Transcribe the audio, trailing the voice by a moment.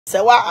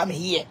Serwaa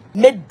Amihere.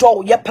 Me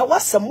do ye pe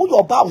wasem wo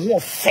your ba ho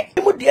fe.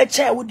 Mu de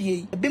chen wo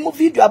de. Be mu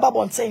video aba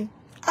bonten.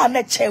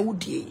 Ana chen wo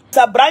de.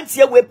 Sa branch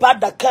ye we pa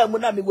da kan mu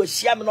na me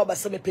wahia me no ba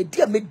se me pe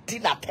dia me di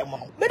na tem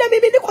no. Me da me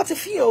ni kwate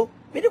fi o.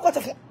 Me ni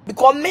kwate fo.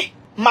 Because me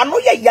mano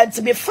ye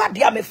yanti me fa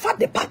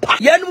de papa.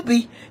 Ye no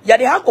bi ye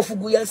de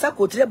hankofugu ye nsa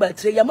ko tre ba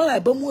tre ye ma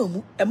ba mu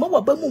amu. E ma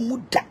wa ba mu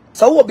da.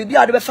 So wo bibi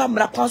ade be fa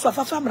mra kwan so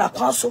afa mra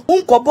kwan so.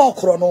 Unko ba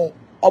okro no.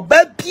 Or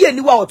baby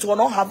anyone who will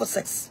not have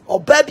sex.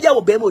 Or baby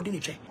will be able to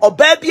do. Or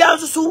baby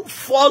also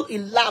fall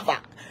in lava.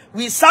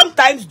 We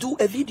sometimes do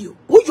a video.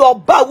 Who your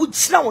ba would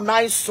now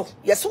nice so.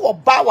 Yes, or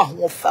bow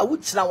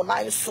which now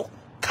nice so.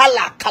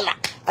 Color.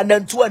 And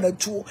then two a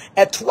two.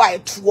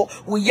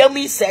 We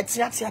yummy set.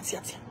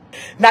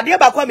 Now, dear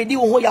Bakwami, do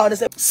who you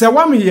understand.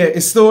 Serwaa Amihere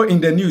is still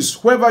in the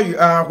news. Wherever you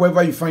are,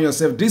 wherever you find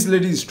yourself, this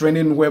lady is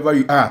trending wherever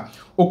you are.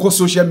 Oko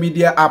social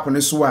media app on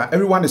this one.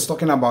 Everyone is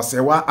talking about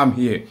Serwaa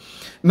Amihere.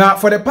 Now,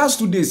 for the past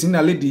 2 days, in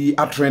a lady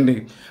are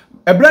trending.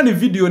 A brand new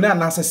video now,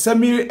 as a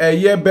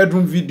semi-year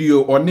bedroom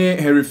video or near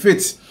Harry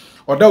Fitz.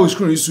 Or that was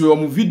screen so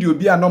video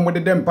be a no more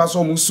than pass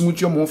almost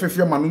smooth your mouth if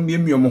your man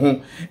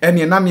home. And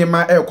your nanny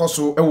air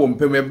coso a womp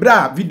me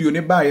bra video ne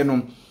buy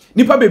no.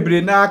 Nipa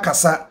bebre na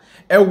kasa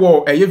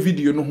ewo eye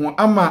video no ho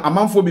ama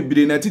amanfo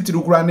bebre na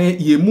titiru kura ne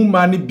ye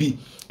muma ne bi.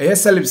 Eye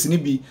celebs ni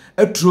bi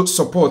a true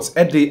support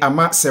de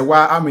ama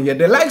Serwaa Amihere.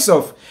 The likes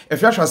of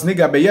Efia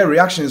nigga be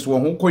reactions wo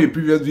ho koy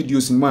previous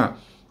videos in ma.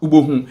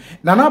 Ubohu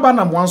na naba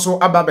na mwanso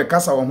aba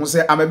bekasa wo ho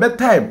se amebe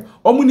time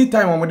omuni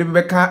time wo de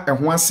beka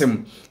ho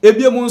asem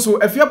ebiem nso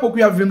Efia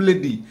pokuya vim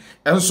lady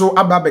enso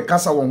aba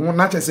bekasa wo ho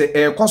na chese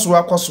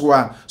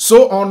kosoa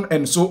so on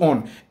and so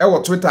on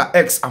ewo Twitter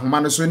X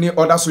ahoma no so ni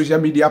other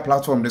social media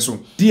platform de so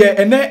de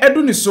ene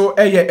edu ni so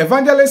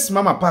evangelist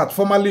mama part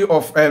formerly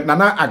of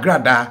Nana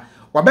Agradaa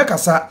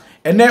wabekasa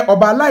ene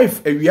oba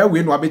life ewia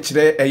we no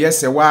abekire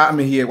Serwaa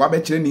Amihere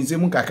wabekire ni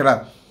nzemu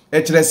kakra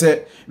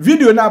se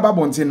video na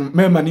ababontin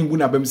mema ni mbu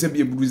na bamse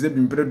bi eburuze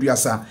bi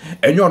mpreduasa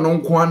enyo no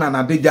nko ana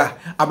na deja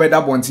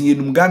abeda bontin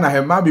yenum Ghana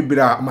hema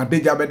bibira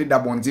madeja abeda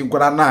bontin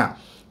kwara na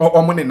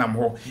omune nam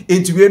ho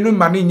entiwe nu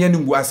ma ne nya ni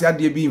mbu ase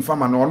ade bi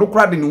mfama na ono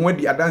kra de ne ho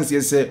adi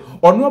adanse se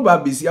ono ba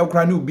besi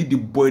akra ne obi di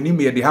boy ni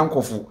me de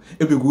hankofu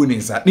ebegu ni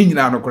nsa ni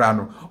nyina no kra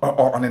no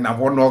one nam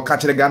ho no ka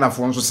kire Ghana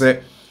fo nso se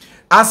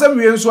asem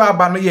we nso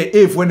aba no ye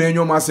efo na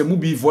enyo masem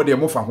bi fo de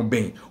mo fa ho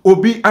ben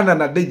obi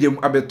anana dejem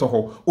abeto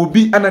ho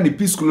obi anani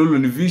piskulolo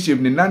ni vision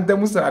ni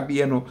nantem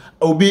sade no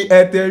obi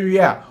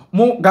eteria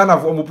mo Ghana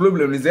fo mo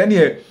problem ni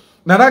zene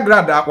na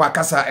Agradaa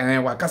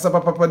wakasa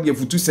papa de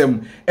futusem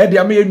e de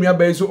ama enua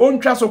ba so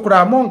ontwa so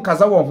kura mo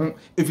nkaza wo ho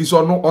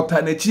efiso no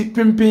otanachi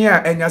pimpin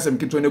a enyasem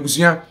keto na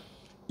busua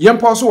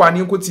yempo so wani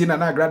nkoti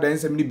na Agradaa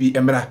ensem ni bi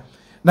emra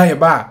na ye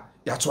ba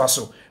ya to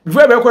aso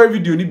before be kwa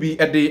video ni bi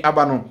e de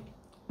aba no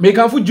make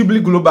am for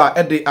Jubilee Global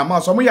at the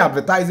amount some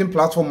advertising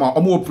platform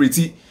omo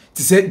operate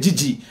ti say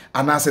Gigi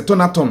anase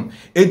Tonaton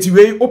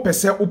entiwe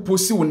opese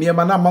oposi wo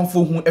niema na amanfo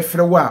hu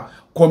efrewa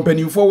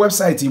company for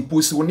website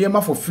imposi wo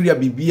niema for free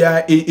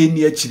bibia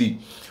eni achiri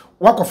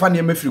wakofa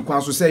niema free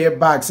kwan so say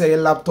bag say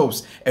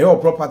laptops your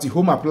property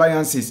home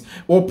appliances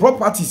or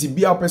properties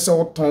bia opese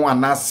oton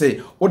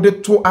anase o de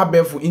to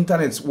abef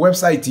internet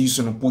website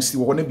iso no posti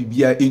wo na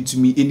bibia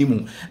entumi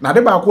enimu na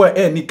de ba ko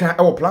ni kan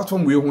e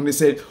platform we hu ne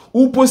say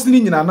u post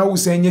ni nyina na wo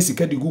san nya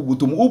sika de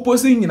gubutom u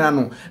post ni nyina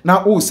no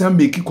na o san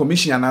make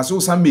commission anase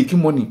o san make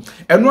money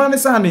eno ane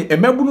sa ne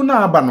emabunu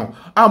na aba no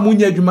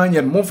amunya adwuma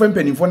nya mo fa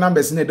mpanimfo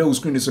numbers na da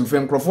screen so fa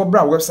nkrofo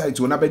bra website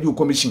o na ba di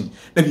commission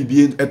na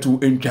bibia etu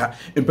entwa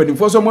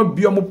mpanimfo so mo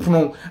bia mo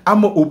prono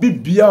ama obi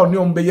bia oni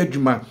on be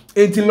adwuma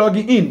enti log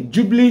in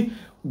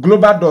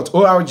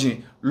jubileeglobal.org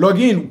log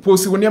in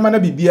post woni ama na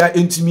bibia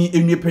entimi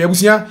enwie pa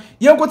abusia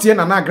yenkotie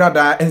na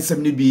Agradaa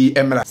ensem ne bi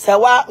emra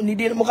Serwaa ni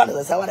di mo kana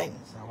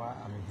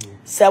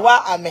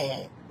Serwaa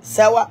Amihere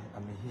Serwaa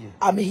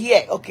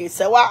Amihere okay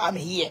Serwaa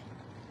Amihere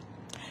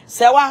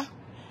Serwaa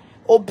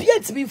obi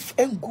etimi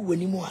engu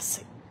wani mu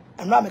ase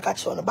eno ameka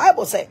che no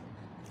Bible say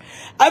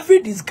every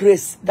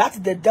disgrace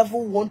that the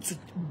devil want to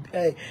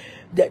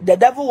the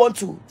devil want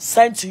to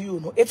send to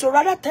you, no, it will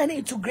rather turn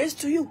into grace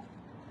to you.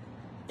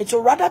 It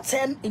will rather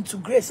turn into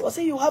grace. Or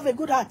say you have a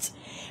good heart.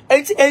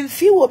 And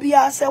few will be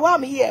as Serwaa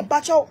Amihere,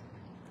 but you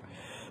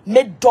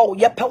me do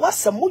ye pe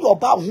wasem wo your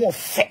ba ho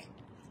fe.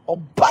 Or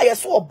buy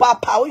us or ba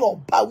power your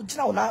ba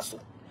ujina unaso.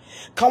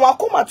 Kan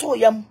wakoma to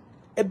yam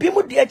ebi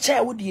mu de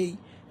chen wo de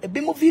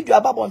ebi mu video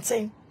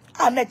ababonten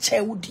a na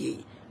chen wo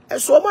de.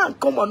 And so man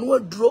come on no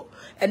duro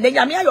and then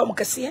yame ayom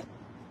kese.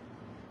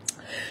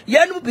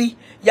 Yenu bi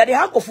ya de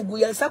hankofugu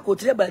yansa ko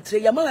tre ba tre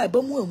ya ma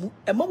ba mu amu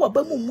e ma wa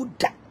ba mu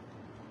muda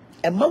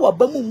e ma wa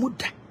ba mu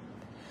muda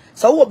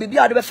so wo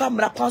bibia de be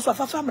famra kwan so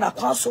afa famra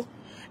kwan so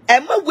e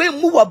ma we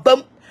mu wa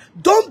bam.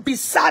 Don't be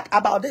sad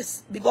about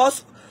this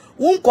because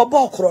unko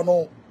bo okro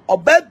no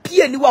oba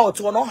bie ni wa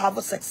oto no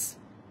have sex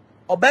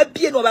oba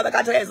bie no ba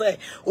ka tell say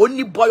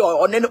oni boy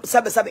or ne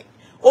sebe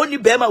oni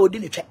be ma odi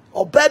ni twe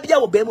oba bia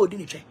wo be ma odi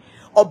ni twe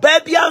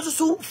oba bia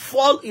so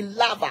fall in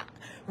lava.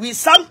 We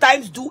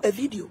sometimes do a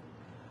video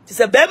She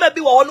said, Bema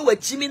be one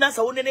with Jimmy Nasa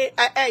only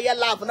a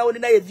laugh now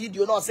in a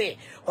video, no say,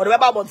 or the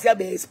Bible won't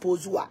be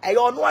exposed. I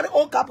own one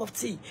own cup of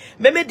tea.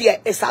 Maybe dear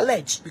is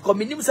alleged because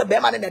my name is a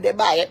Bema and they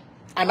buy it,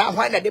 and I'm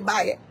why they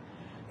buy it.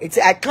 It's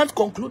I can't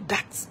conclude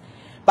that.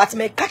 But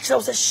my catch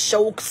us a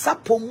show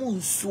sapo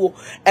moon so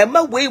and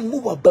my way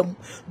move a bum.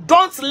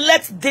 Don't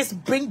let this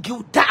bring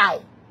you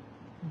down.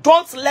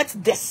 Don't let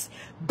this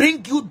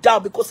bring you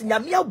down because in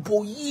Yamia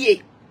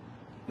boye.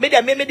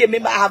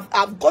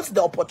 I've got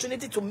the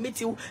opportunity to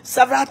meet you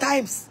several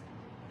times.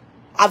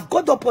 I've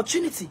got the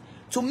opportunity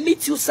to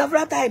meet you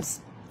several times.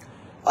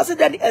 I said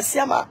that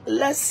Efia,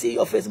 let's see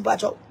your face in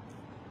Pacho.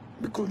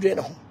 We could do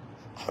no.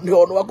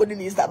 No, I couldn't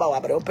use that about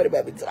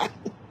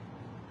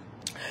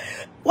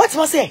what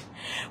was I?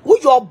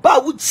 Would your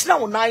bar which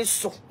now nice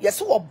so? Yes,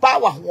 or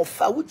bow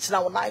which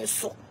now nice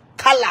so.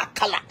 Color,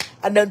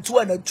 and then two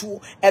and a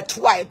two,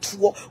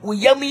 we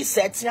yummy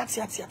set.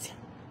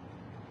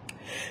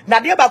 Now,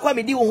 dear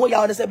Bakwami, do who you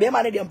want to say,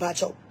 Beman and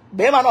Pacho.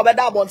 Beman or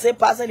Bedab won't say,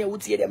 Pass and you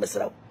would see them.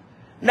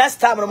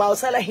 Next time, I'll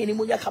sell a henny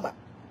munya come.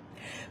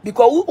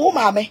 Because, oh,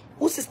 mammy,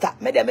 who sister,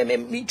 me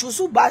choose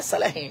to buy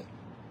Salahin.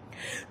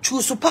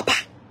 Choose papa.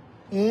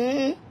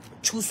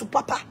 Choose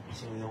papa.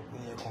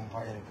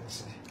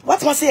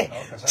 What must say?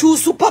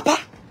 Choose papa.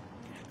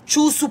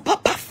 Choose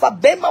papa for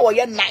Bema or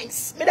your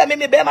nice. Me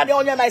Bema the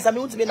only nice, I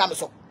mean to be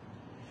Namaso.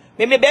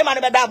 Me Bema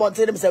never dab on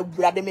themselves,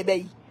 brother me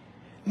bay.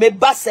 Me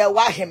basse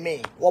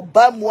waheme, or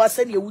bam was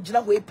send you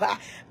would way pa.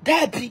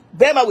 Debbie,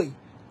 Bema way.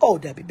 Oh,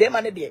 Debbie,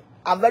 Bema dear.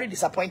 I'm very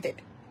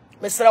disappointed.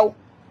 Mr.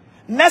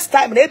 Next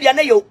time, maybe I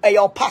know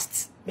your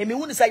past. Maybe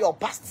wouldn't say your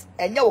past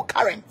and your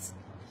current.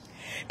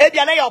 Maybe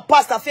I know your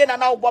past, I feel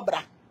now,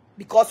 Bobra.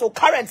 Because so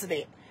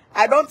currently,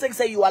 I don't think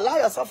say you allow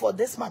yourself for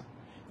this man.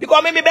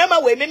 Because maybe Bema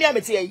way, maybe I'm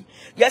a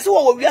yes,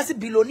 what we are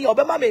below or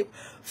Bema me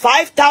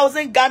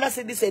 5,000 Ghana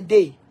cedis a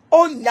day.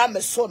 Oh,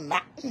 nyame so na.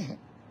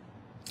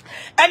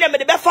 And then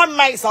the best fun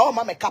nice, oh,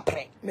 mama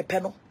capre, me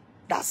peno.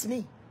 That's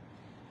me.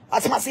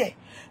 As I say,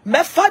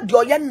 me fad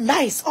yo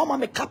nice, oh,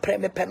 mama capre,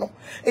 me peno.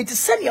 It is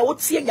send you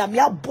would see ya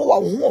boa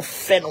who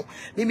feno.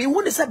 Me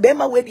wouldn't say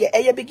Bema way the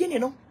air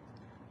beginning, no.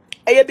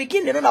 A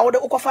beginning, no, what the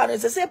Okofan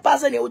is the same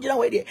person you would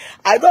way.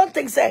 I don't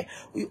think say,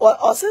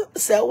 or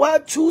say, well,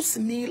 choose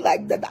me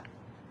like that.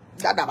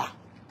 Dadaba.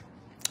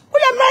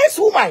 What a nice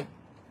woman.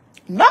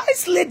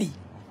 Nice lady.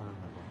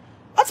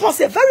 That must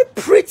say very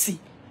pretty.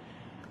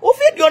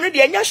 Ofi di onu di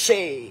enya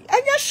she.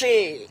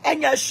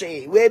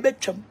 We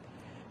betwam.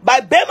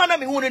 By Bema na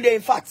me hu ne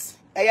in fact.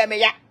 Eya me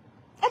ya.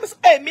 Am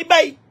say me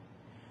bai.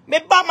 Me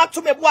ba ma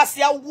to me bo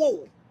ase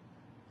awo.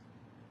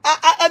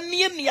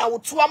 Amie a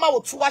wotu ama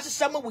wotu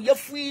ahyehye ma wo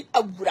yafui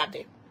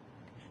awurade.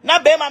 Na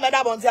Bema na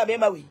da bonte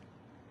Bema we.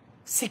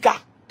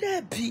 Sika.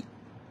 Debi.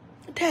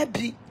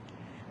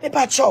 Me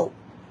pa chow.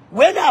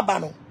 When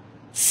abano.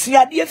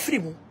 Suade afiri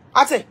mu.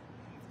 Ate.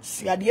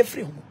 Suade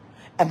afiri mu.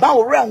 E ma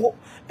wo renwo.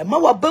 E ma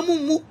wa bamu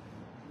mu.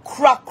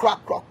 Crack.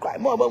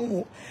 Ma bamu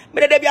mu.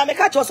 Me de bia me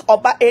ka chos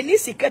oba eni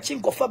sika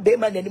chinkofa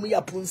Bema na nimu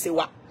ya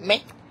punsewa.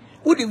 Me.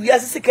 Wo di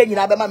wiase sika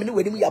nyina be ma me ne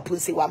wanimu ya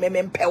punsewa me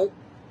mpɛw.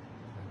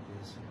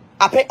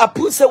 Ape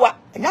apunsewa.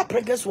 Enya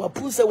pregnancy wa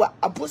punsewa.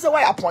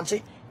 Apunsewa ya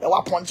ponche. Ya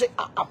wa ponche.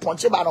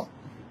 Aponche ba no.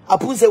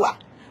 Apunsewa.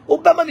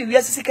 Obama mi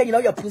wiase sika nyina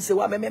ya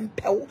punsewa me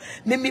mpɛw.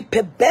 Me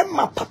pe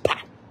Bema papa.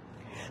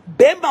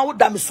 Bema wo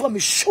da me so me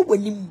show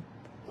wanim.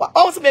 Wa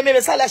also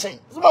me salation.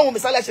 So ma me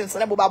salation se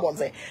na bo ba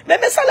bonze.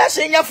 Me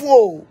salation nyafo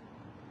o.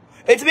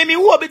 Eti me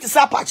hu obi ti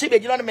sa pache be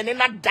gina no me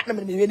na da no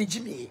me ni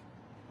jimi.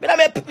 Me na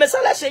me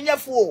salation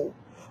nyafo o.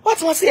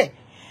 What was here?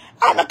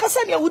 Ana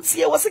kasa ne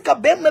wutie wo sika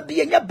Bema bi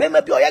enya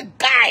Bema bi oye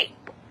guy.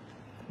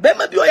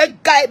 Bema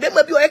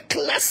bi oye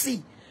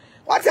classy.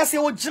 What you say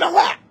wo gina ho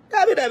a?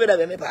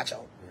 David me pa cha.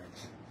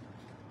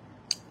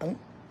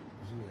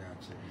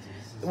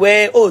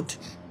 We're old.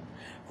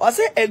 I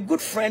say a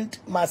good friend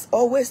must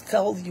always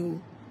tell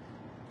you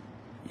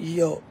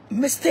your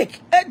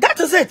mistake. That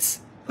is it.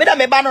 Me da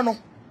me ba no.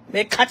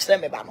 Me catch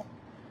them me ba no.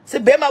 Say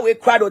Bema we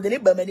crowd or the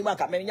neighbor many man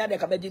can me nya de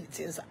ka me di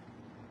tinsa.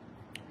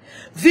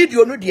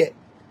 Video no de.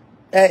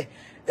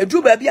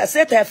 Edu ba bia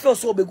say ta feel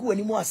so obegu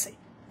ani mu ase.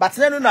 But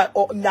na no na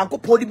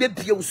Nyankopon di be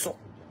bie so.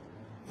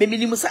 Me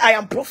minimum say I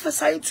am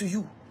prophesying to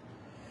you.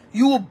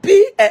 You will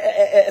be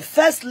a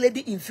first lady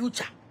in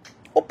future.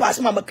 O pass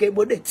mama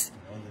kebo date.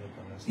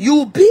 You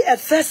will be a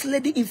first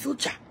lady in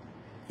future.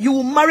 You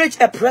will marry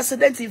a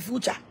president in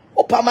future.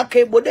 Opama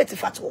kebo date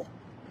fatwo.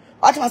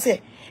 What I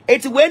say?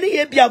 It's when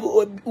you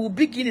will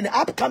begin in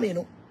upcoming,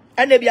 no.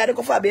 And they be able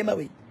to find Bema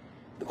way.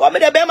 Because me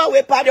the Bema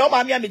way party. Oh,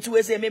 mammy, me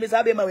too. Say, maybe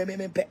say Bema way,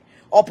 me pe.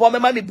 Or poor me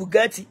mammy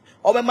Bugatti.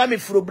 Or me mammy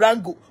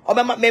Frobrango. Or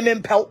me mammy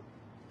Pel.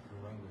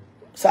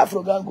 Sa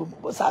Frobrango.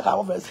 What's that kind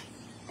of first?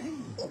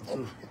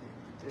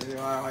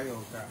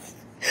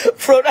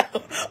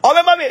 Frodango. Oh,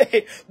 my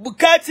mommy,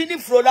 Bugatti ni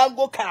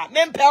Frodango car.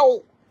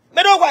 Mempel.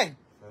 Me no wine.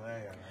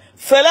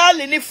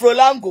 Felali ni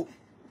Frodango.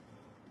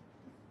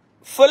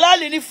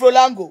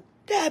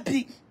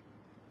 Debbie.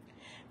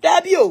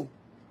 Oh.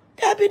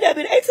 Debbie.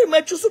 It's a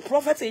mature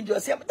prophet in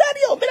Joseph. Daddy,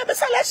 oh, me na be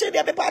salation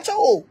be pacha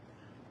oh.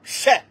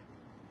 She.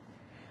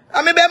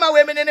 Ame bema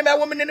we me ne be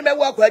woman ne be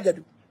wo akwa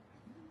ajadu.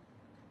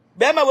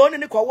 Bema we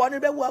oni kwa wo ne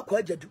be wo akwa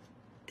ajadu.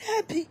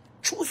 Debi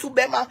choose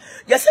bema.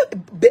 Yes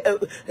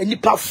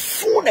nipa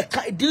fun e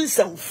kan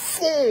dinsen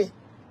fun.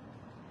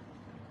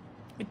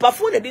 Nipa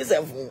fun e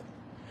dinsen fun.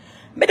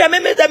 Me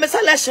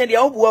selection de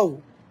obuwa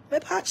o. Me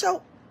pa chaw.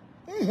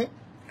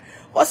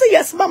 I say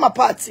yes mama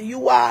Pat,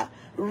 you are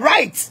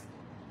right.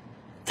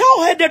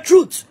 Tell her the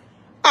truth.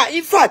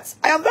 In fact,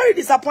 I am very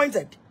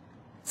disappointed.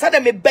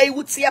 Said me bay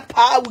would see a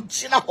pa would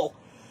china ho.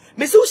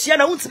 Miss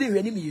Ushana won't be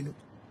renny me, you know.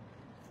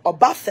 Or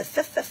bath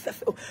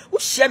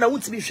Ushana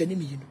won't be renny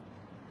me, you know.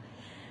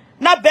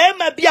 Now bear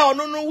my beer on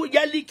no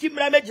yelly kim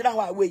ramage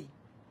our way.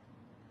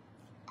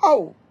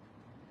 Oh,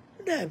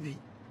 there be.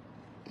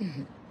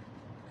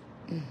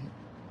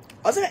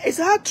 I say it's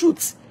hard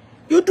truth.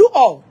 You do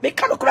all. Make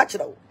kind of correct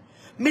now.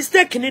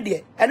 Mistake in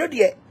it. I know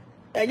the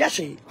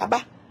yashi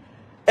aba.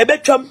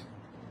 Ebechum.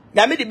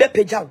 Yame the be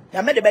pejaw.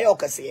 Yame the be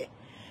okase.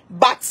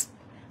 But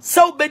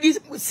so bedi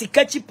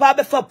sikachi pa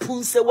be fa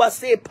punse wa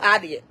say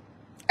party.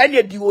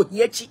 Anya di wo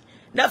hiachi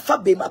na fa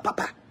be ma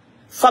papa.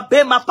 Fa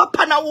be ma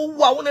papa na wo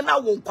wa wo na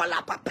wo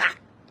nkwala papa.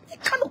 E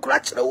kan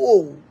correct na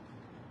wo.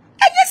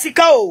 Anya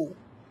sika o.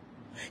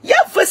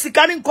 Ya fa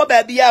sika ni nko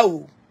ba bia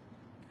o.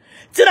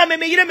 Tina me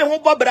yire me ho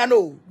bobra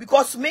no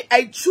because me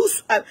I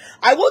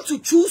want to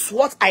choose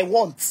what I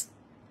want.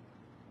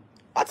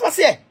 What was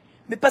say?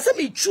 Me person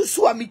me choose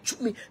who me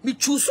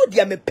choose so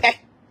dia me pe.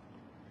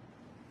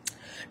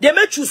 They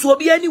me choose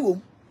obi ani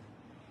wom.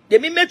 They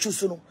me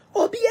choose no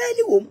obi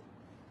ani wom.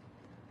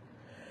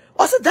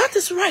 Also that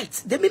is right.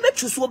 They me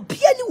choose obi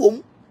ani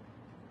wom.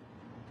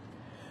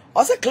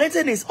 Also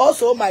Clinton is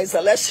also my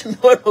selection.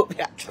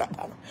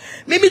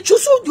 Me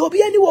choose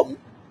obi ani wom.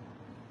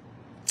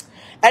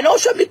 And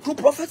also me true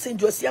prophets in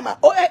Josiama.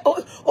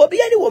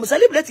 Obi any woman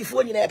celebrity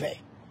for you never.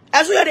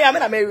 As we are there, I'm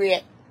marry.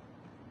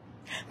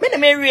 Me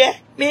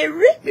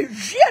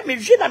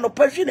na no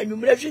perfume and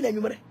numeration and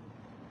numere.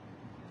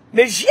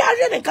 Me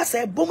jia and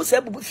kasa boom say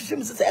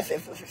fifim say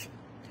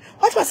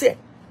What was it?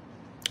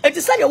 It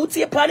is say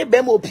utie plan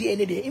bemo opi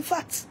any day. In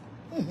fact,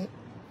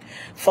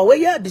 for where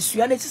you this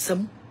unity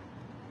some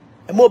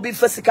e mo be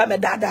physical me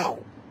dada.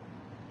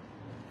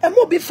 E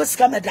mo be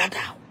physical me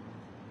dada.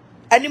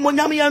 Ani mo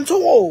nyam yanto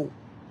wo.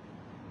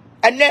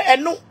 And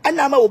no, and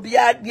I'm a be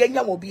a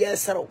young will be a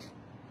sorrow.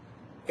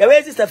 Your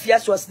is a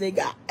Efia was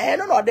nigga,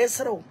 and no, there's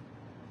sorrow.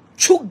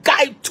 Two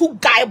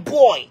guy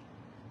boy.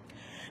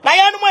 My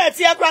animal,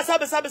 tia grass,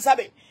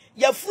 sabe.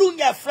 You flew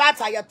your flat,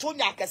 your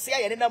tonya, can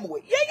say, and in a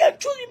way. Yeah,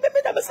 truly,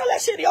 maybe the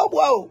selection, your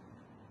wow.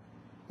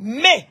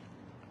 Me.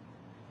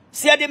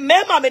 See, the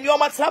mema, and your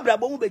matabra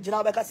won't be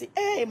general because,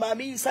 hey,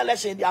 mammy,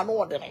 selection, the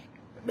unordinary.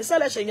 Miss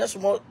selection, yes,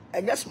 more,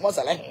 and yes, more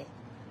selection.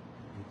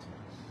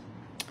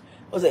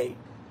 Jose.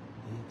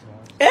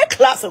 A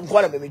class and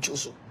quality me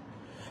choose.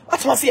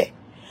 What was here?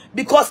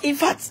 Because in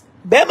fact,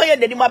 Bema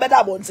and the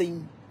better one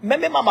saying,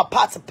 Meme mama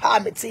parts of pie,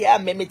 me tea,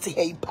 me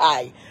tea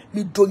pie,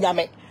 me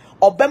dunyame,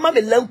 or Bema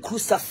me lam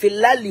cruiser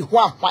filali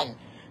one.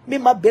 Me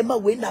ma Bema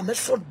win a me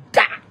so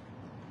da.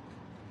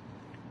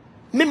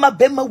 Me ma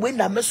Bema win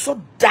a me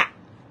so da.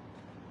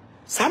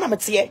 Sana me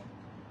tea.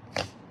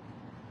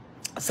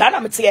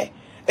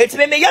 It's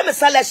me yam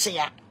selection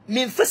ya.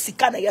 Me first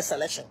can a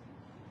selection.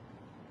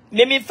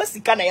 Me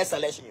first can a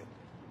selection.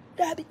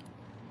 Dabi.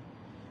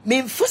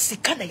 Me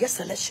first can a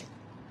selection.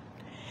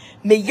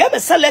 Me yam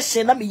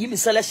selection na me yimi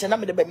selection na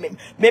me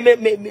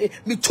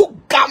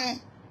too gam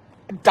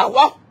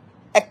dawa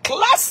a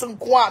class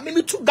nkwa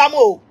me too gam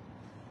o.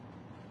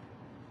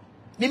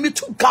 Me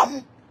too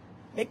gam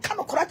me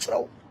kano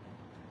krachro.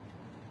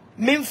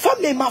 Me mfa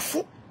me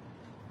mafu.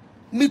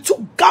 Me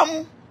too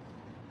gam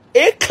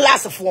a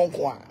class of one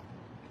nkwa.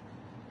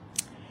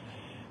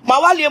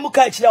 Mawali emu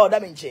ka chira oda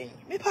me nchen.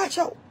 Me pa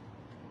chawo.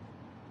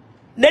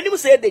 Nani mu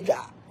say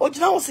deja.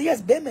 Ojina wo say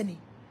yes be many.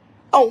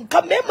 Oh,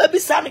 come member be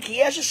Sanic,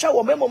 yes,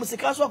 show member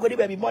Musicas or could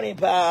be money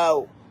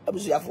pow. I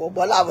was for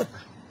Bolava.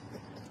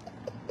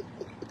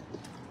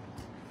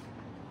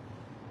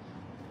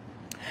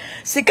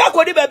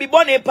 Sikako di baby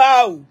bonne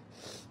pow.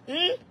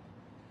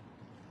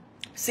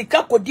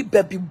 Sikako di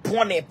baby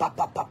bonne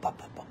papa.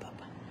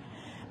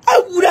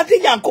 I would have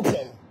been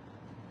Yankopon.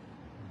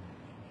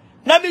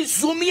 Nami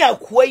zoomy a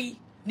quay,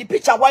 the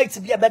picture white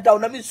to be a better,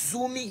 Nami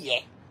zoomy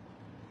ye.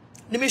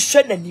 Nimi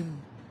shenanim.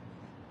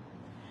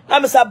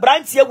 I'm a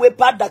branch here we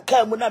part the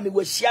camuna me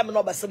was shaman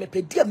over some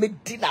pedia me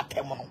dinner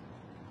temono.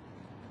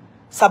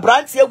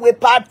 Sabranch here we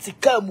part the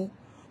camu,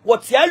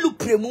 what yellow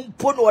premium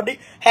pon or the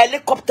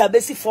helicopter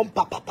basic from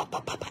papa.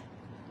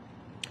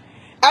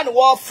 And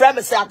war frame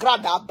is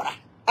Agradaa bra.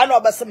 And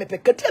over some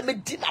pedia me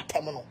dinner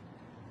temono.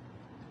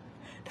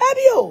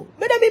 Tabio,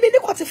 me the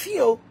quarter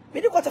feel,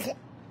 me the quarter.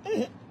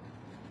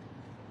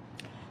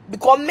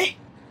 Because me,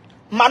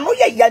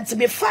 Manoya yant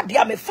me fat,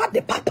 ya me fat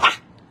the papa.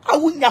 I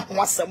wouldn't have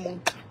one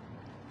monk.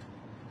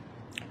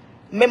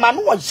 Me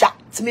manu ja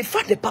to me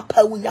fat the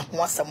papa wunya ho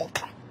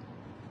asemonka.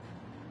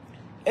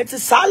 It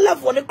is all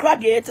love when the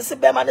crowd it is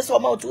be man is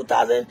almost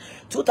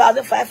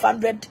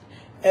 2500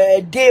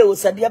 day or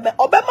said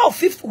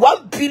Obama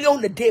 1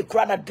 billion a day.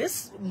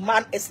 This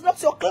man is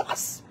not your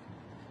class.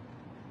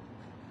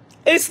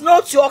 It's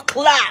not your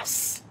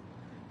class.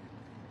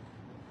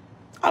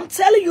 I'm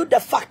telling you the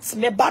facts,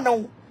 me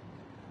bano.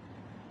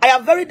 I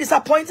am very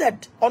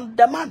disappointed on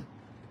the man.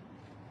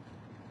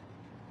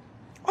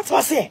 What do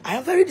I say? I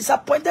am very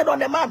disappointed on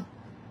the man.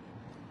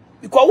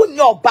 Because when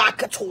you're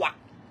back at work,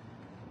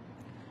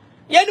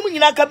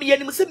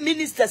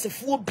 ministers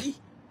for B,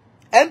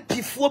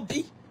 MP for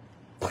B,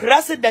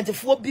 president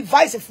for B,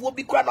 vice for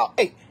B, crown.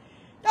 Hey,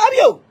 damn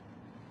you.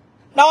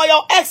 Now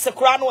your ex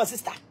crown or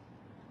sister.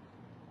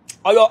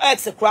 Or your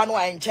ex crown or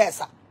in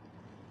Chesa.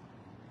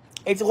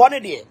 It's one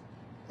day.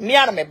 Me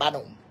and me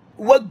bano.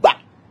 Work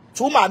back.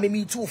 2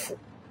 me 2 for.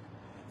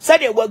 Say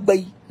they work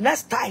by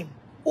next time.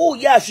 Oh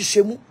yeah,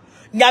 shishemu.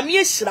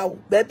 Nyame shraw,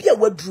 baby a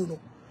wadru no.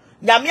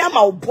 Nyame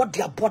ama wo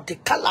body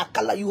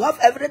color. You have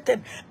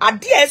everything.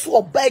 Ade so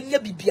oba nya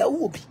bibia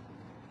wo bi.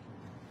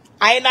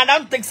 I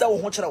don't think so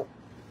ho chraw.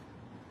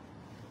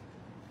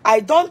 I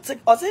don't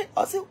think I say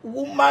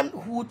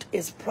womanhood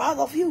is proud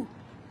of you.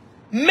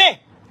 Me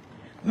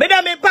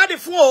da me body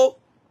fo.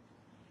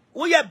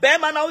 Wo ye be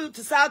ma na wo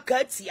to sa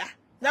ka tia.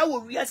 Na wo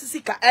wi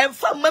asisi ka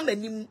emfa mama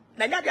nim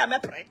na nya dia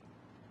mepre.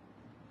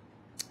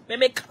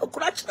 Me ka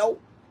kura chraw.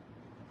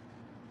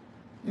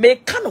 Me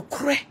kano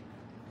kure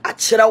a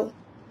chiraw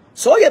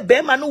so ye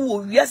be ma no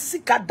wo wiase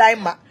ka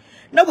daima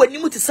na wani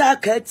mu ti sa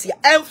ka atia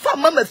emfa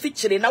mama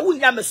fichire na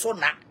wunya me so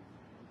na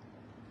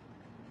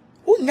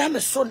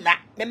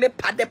me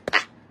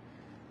padepa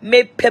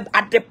me peb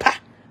adepa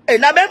e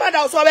na be ma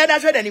da so be da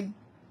hwe nanim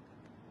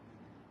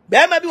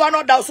be ma bi wa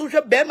no da so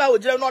hwe be ma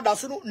ogire no da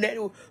so no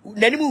nanim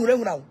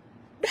hurahura wo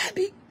da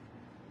bi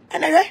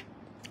ana he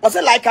o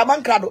se like a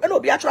man krado e no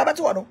bi atwa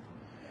bete wo no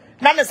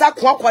na ne sa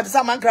kwa ti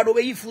sa man krado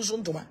be yi fu so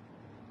ntoma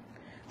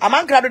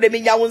Aman krado de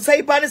minya won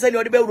sai pa ne se ne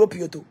odi be Europe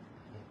to.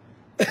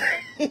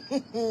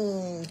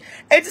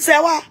 It is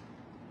Serwaa.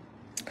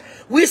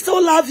 We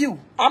still love you.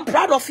 I'm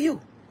proud of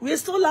you. We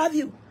still love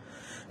you.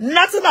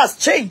 Nothing has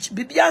changed.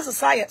 Bibia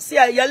society. See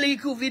a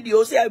yaliku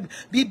video. See a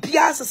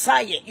Bibia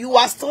society. You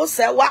are still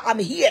Serwaa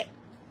Amihere.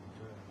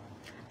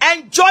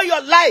 Enjoy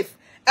your life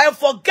and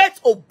forget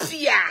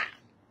Obia.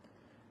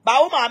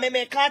 Bauma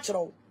me catch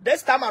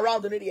this time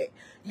around the day.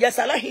 Yes,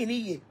 I like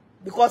hini.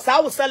 Because I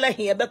was selling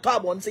here better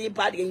one saying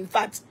party. In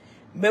fact,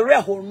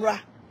 mere honra.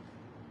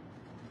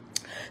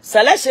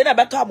 Selection a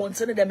better one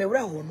saying the mere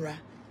honra.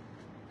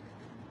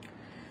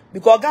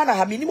 Because Ghana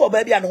have minimum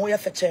baby and hoya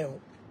fetchel.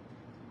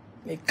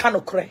 Me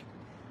cannot cry.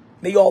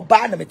 Me your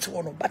ban me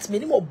tuono, but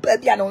minimum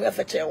baby and hoya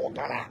fetchel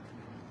Ghana.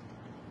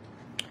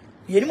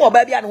 Minimum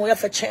baby and hoya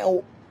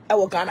fetchel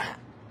I Ghana.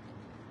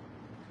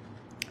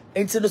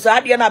 Into the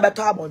side na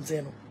better one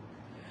saying.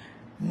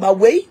 My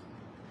way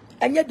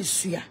and yet the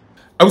suya.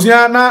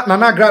 Ausiana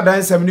na Agradaa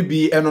nsem ni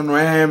bi eno no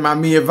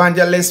mami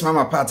evangelist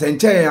mama part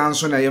enche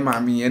anso na ye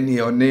mami ene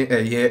one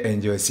ye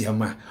enjoy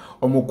siama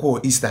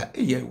omoko Easter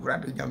ye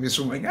urade nyame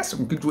so manya so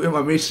kitu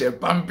mami she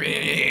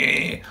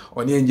pampe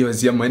one enjoy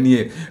siama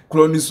ni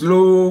clone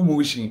slow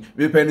motion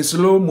we pen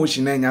slow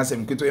motion na nya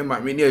sem kitu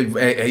mami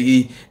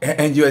ni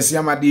enjoy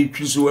siama de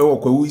twiso e wo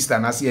kwa Easter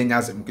na se nya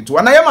sem kitu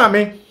na ye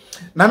mami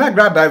na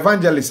Agradaa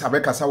evangelist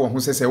abekasa wo ho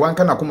sese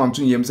wanka na koma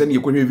mtu yem se ne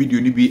yekohwe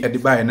video ni bi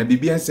ediba na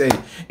bibia se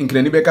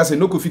nkene ni bekasa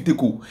no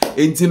kofitiku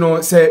enti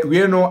no se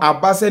we no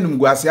abase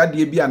numguase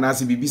ade bi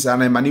anase bibisa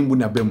na manimbu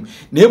na bam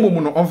na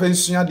emum no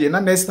onfensua de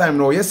na next time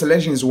no ye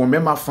selections wo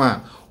mema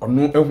fa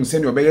onu ehun se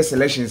ne obeye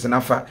selections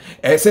na fa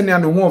se ne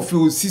anu ho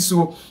feel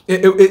siso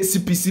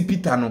CPC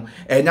Peter no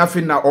enya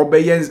fe na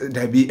obeye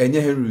dabi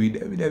enye Henry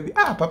dabi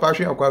papa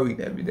hwe akwa we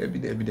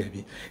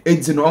dabi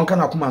enti no onka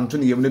na koma mtu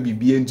ne yem na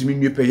bibia ntimi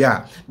nwepe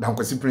ya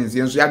kwasi prince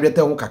yenso ya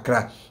dwete ho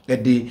kakra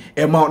de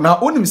ema na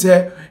onim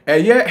se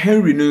eye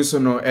Henry no so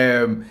no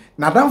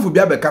na danfo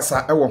bia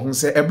bekasa e wo ho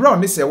se ebra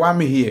ne Serwaa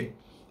Amihere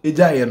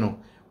ejaye no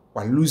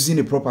wa losing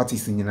the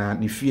properties nyina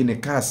ne fie ne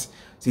cars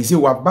sisi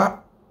waba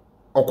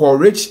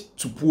okọ rich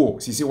to poor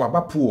sisi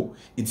waba poor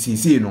it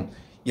sisi no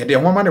ye de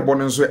homa ne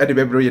bono so e de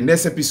bebre ye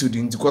next episode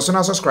nti ko so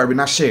na subscribe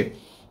na share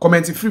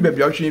comment free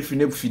bebia o hwe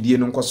fi fidie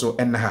no nkoso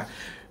enna ha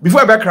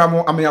before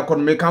background amya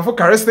kono kan for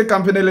Charistic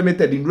Company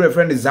Limited in real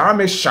friend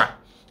Zaramesha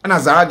and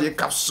as I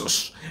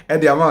capsules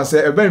and the amount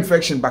say a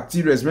infection,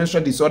 bacteria,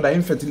 menstrual disorder,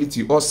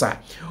 infertility, ulcer.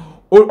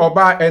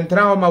 Oba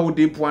entra ma wo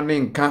de poane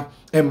nka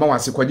e ma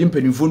wase kwaje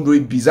mpanimfondo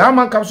bizarre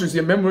man capsules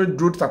ye memory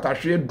drought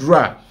tatahwe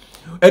dra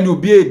and you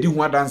be di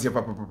ho dance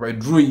papa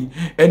droi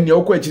and ye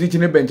okwa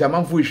chirichine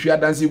benjamin fo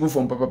hwia dance bu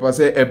from papa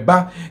say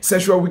eba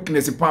sexual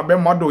weakness pa be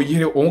model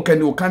yire on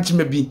kan o kan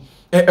chima bi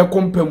e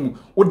kompamu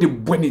wo de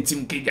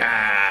bonetim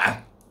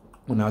keja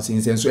una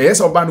sinsenso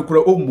yes oba no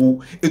kura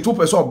omu etu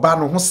pese oba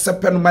no ho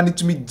sepe no mani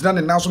tumi dina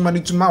ne naso mani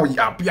tuma o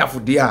ya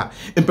piafode a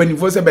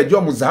empanifo se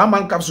bejo mo za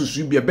man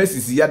capsules bi be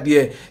sisi ya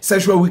de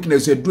sexual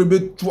weakness e dro be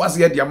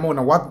tuase ya de amon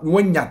na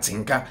wanya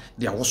tinka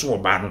de awoso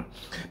oba no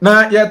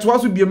na ye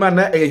tuaso bi ma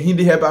na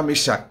hindi heba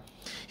mesha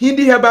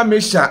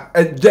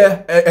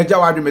eja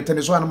wadwe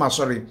metene so anama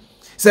sorry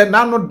say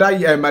na no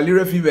die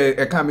malaria fever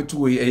e ka me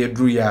to e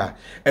dro ya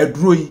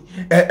edro yi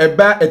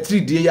eba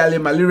 3 die yale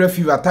malaria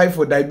fever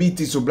typhoid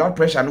diabetes so blood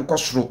pressure no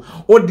kosoro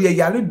o de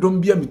yale dom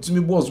bia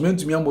metumi boss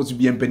mentumi amboso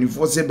bia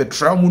mpanifo se be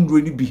tramundro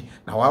ni bi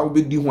na wa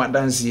obedi hu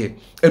adanse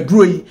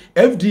edro yi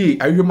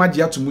FDA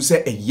ayomagye atomu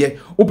se eye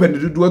open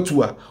dodo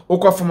atu a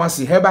okwa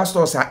pharmacy herbal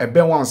stores a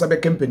ebe wan se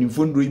be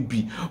mpanifo ndro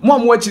bi mo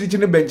amwo achirichi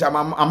ne bench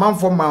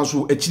amanfo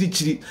manso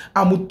achirichiri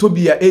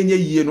amutobia enye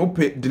yie no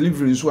pe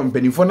delivery so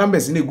mpanifo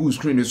numbers na go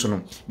screen so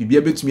no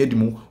bibia betumi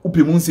adimu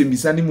ope mu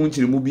nsembisa ne mu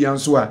nkyere mu bia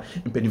nso a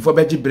mpanifo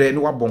beje bre ne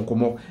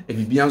wabonkomo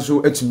bibia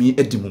nso atumi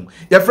adimu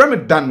ya frame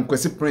dan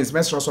kwesi prince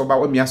mesro so ba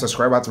wa mi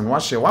subscribe to no wa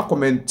share wa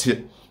comment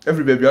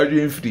every baby are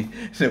you free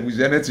na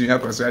buzana to you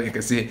akwaso ya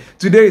kese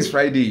today is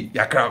Friday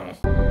ya crown